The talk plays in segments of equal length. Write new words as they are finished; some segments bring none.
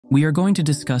We are going to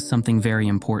discuss something very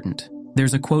important.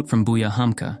 There's a quote from Buya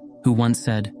Hamka, who once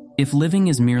said, "If living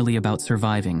is merely about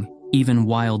surviving, even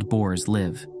wild boars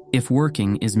live. If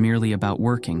working is merely about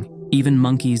working, even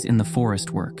monkeys in the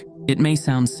forest work." It may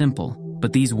sound simple,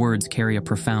 but these words carry a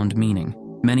profound meaning.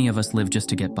 Many of us live just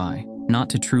to get by, not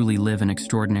to truly live an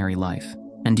extraordinary life.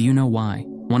 And do you know why?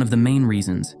 One of the main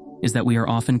reasons is that we are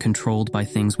often controlled by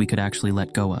things we could actually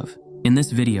let go of. In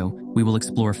this video, we will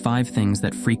explore 5 things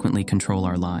that frequently control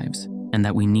our lives, and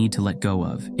that we need to let go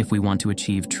of if we want to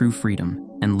achieve true freedom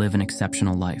and live an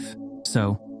exceptional life.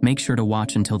 So, make sure to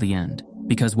watch until the end,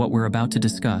 because what we're about to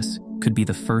discuss could be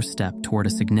the first step toward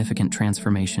a significant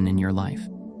transformation in your life.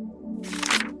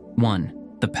 1.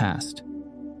 The past.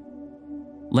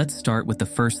 Let's start with the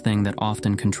first thing that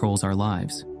often controls our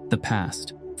lives, the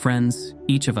past. Friends,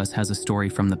 each of us has a story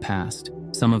from the past.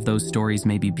 Some of those stories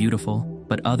may be beautiful,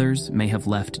 but others may have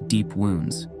left deep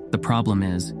wounds. The problem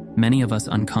is, many of us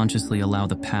unconsciously allow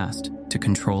the past to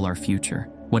control our future.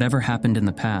 Whatever happened in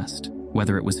the past,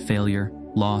 whether it was failure,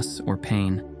 loss, or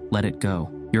pain, let it go.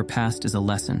 Your past is a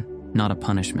lesson, not a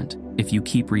punishment. If you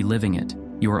keep reliving it,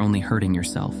 you are only hurting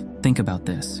yourself. Think about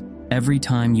this. Every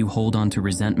time you hold on to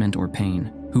resentment or pain,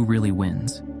 who really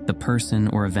wins? The person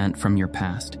or event from your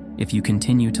past. If you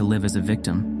continue to live as a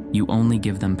victim, you only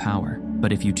give them power.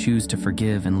 But if you choose to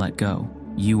forgive and let go,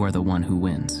 you are the one who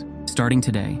wins. Starting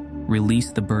today,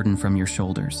 release the burden from your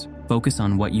shoulders. Focus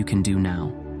on what you can do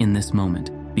now, in this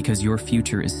moment, because your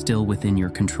future is still within your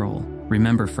control.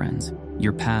 Remember, friends,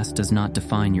 your past does not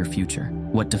define your future.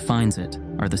 What defines it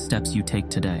are the steps you take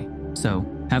today. So,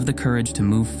 have the courage to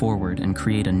move forward and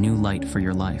create a new light for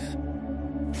your life.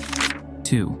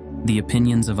 2. The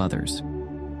opinions of others.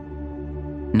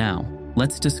 Now,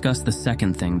 let's discuss the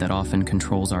second thing that often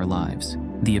controls our lives,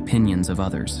 the opinions of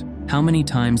others. How many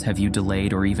times have you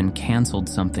delayed or even canceled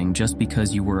something just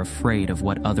because you were afraid of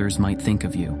what others might think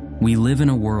of you? We live in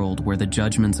a world where the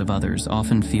judgments of others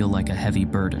often feel like a heavy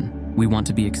burden. We want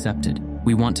to be accepted,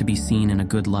 we want to be seen in a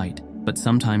good light, but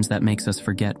sometimes that makes us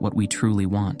forget what we truly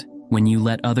want. When you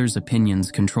let others'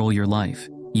 opinions control your life,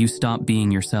 you stop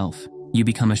being yourself. You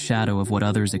become a shadow of what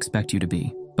others expect you to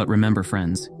be. But remember,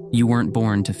 friends, you weren't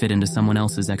born to fit into someone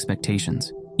else's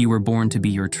expectations. You were born to be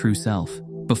your true self.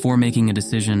 Before making a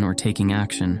decision or taking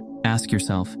action, ask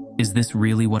yourself, is this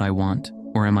really what I want?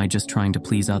 Or am I just trying to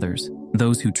please others?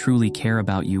 Those who truly care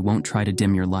about you won't try to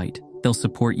dim your light. They'll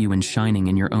support you in shining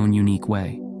in your own unique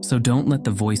way. So don't let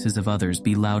the voices of others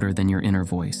be louder than your inner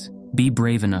voice. Be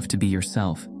brave enough to be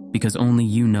yourself, because only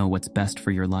you know what's best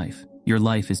for your life. Your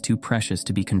life is too precious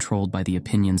to be controlled by the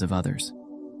opinions of others.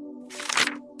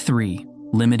 3.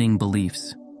 Limiting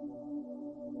beliefs.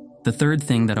 The third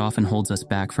thing that often holds us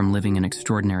back from living an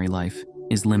extraordinary life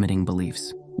is limiting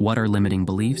beliefs. What are limiting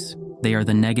beliefs? They are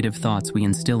the negative thoughts we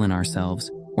instill in ourselves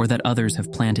or that others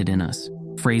have planted in us.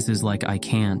 Phrases like "I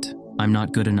can't," "I'm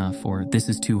not good enough," or "this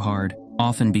is too hard"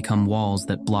 often become walls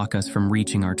that block us from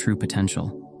reaching our true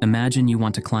potential. Imagine you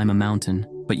want to climb a mountain,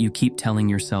 but you keep telling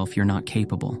yourself you're not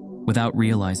capable. Without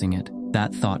realizing it,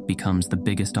 that thought becomes the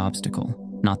biggest obstacle.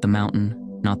 Not the mountain,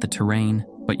 not the terrain,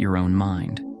 but your own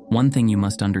mind. One thing you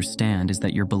must understand is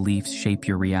that your beliefs shape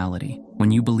your reality.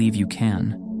 When you believe you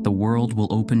can, the world will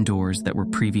open doors that were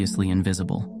previously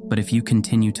invisible. But if you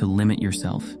continue to limit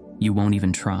yourself, you won't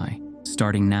even try.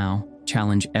 Starting now,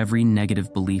 challenge every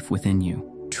negative belief within you.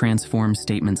 Transform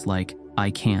statements like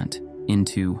 "I can't"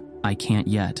 into "I can't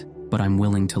yet, but I'm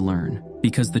willing to learn."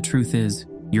 Because the truth is,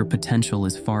 your potential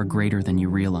is far greater than you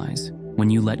realize. When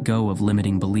you let go of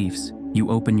limiting beliefs, you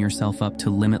open yourself up to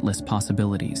limitless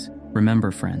possibilities.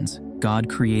 Remember, friends, God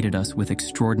created us with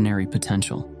extraordinary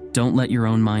potential. Don't let your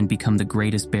own mind become the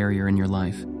greatest barrier in your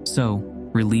life. So,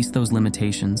 release those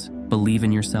limitations, believe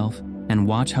in yourself, and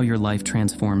watch how your life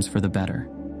transforms for the better.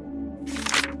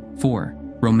 4.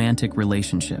 Romantic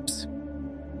relationships.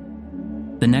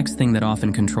 The next thing that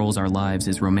often controls our lives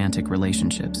is romantic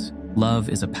relationships. Love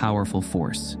is a powerful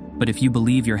force, but if you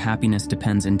believe your happiness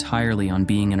depends entirely on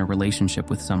being in a relationship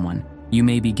with someone, you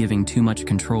may be giving too much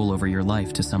control over your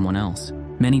life to someone else.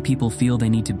 Many people feel they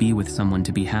need to be with someone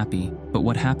to be happy, but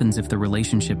what happens if the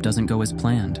relationship doesn't go as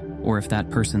planned, or if that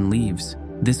person leaves?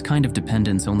 This kind of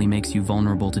dependence only makes you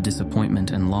vulnerable to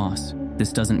disappointment and loss.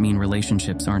 This doesn't mean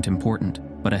relationships aren't important,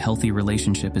 but a healthy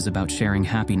relationship is about sharing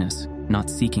happiness, not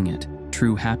seeking it.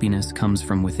 True happiness comes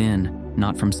from within,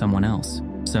 not from someone else.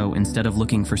 So instead of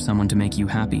looking for someone to make you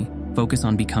happy, focus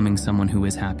on becoming someone who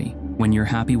is happy. When you're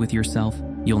happy with yourself,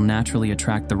 you'll naturally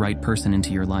attract the right person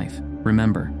into your life.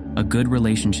 Remember, a good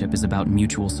relationship is about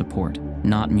mutual support,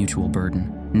 not mutual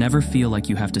burden. Never feel like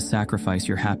you have to sacrifice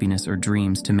your happiness or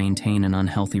dreams to maintain an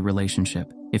unhealthy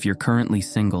relationship. If you're currently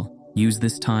single, Use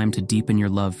this time to deepen your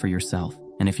love for yourself.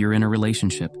 And if you're in a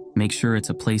relationship, make sure it's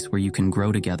a place where you can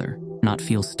grow together, not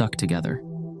feel stuck together.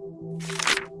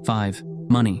 5.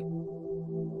 Money.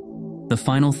 The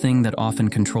final thing that often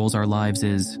controls our lives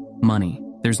is money.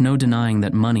 There's no denying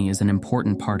that money is an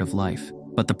important part of life.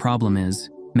 But the problem is,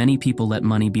 many people let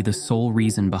money be the sole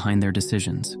reason behind their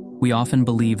decisions. We often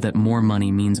believe that more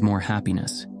money means more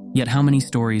happiness. Yet how many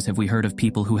stories have we heard of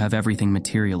people who have everything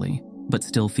materially, but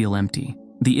still feel empty?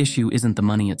 The issue isn't the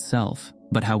money itself,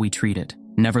 but how we treat it.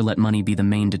 Never let money be the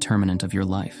main determinant of your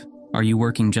life. Are you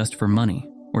working just for money,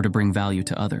 or to bring value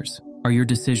to others? Are your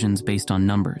decisions based on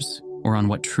numbers, or on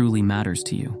what truly matters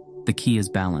to you? The key is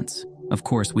balance. Of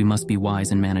course, we must be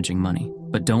wise in managing money,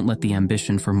 but don't let the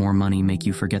ambition for more money make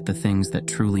you forget the things that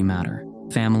truly matter.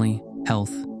 Family,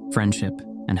 health, friendship,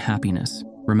 and happiness.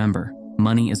 Remember,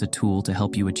 money is a tool to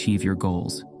help you achieve your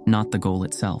goals, not the goal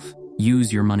itself.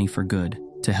 Use your money for good,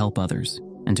 to help others,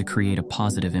 and to create a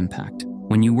positive impact.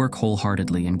 When you work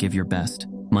wholeheartedly and give your best,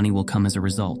 money will come as a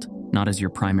result, not as your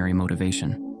primary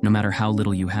motivation. No matter how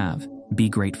little you have, be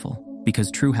grateful,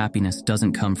 because true happiness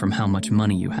doesn't come from how much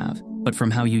money you have, but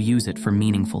from how you use it for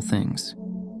meaningful things.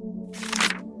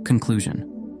 Conclusion.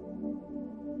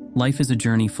 Life is a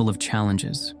journey full of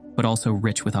challenges, but also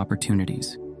rich with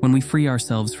opportunities. When we free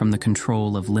ourselves from the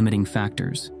control of limiting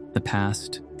factors, the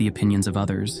past, the opinions of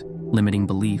others, limiting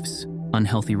beliefs,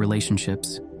 unhealthy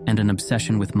relationships, and an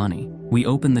obsession with money, we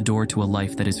open the door to a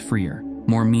life that is freer,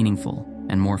 more meaningful,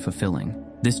 and more fulfilling.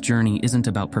 This journey isn't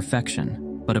about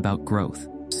perfection, but about growth.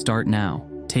 Start now.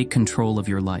 Take control of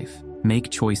your life. Make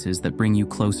choices that bring you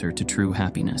closer to true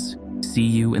happiness. See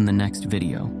you in the next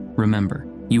video. Remember,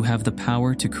 you have the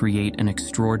power to create an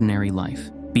extraordinary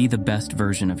life. Be the best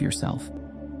version of yourself.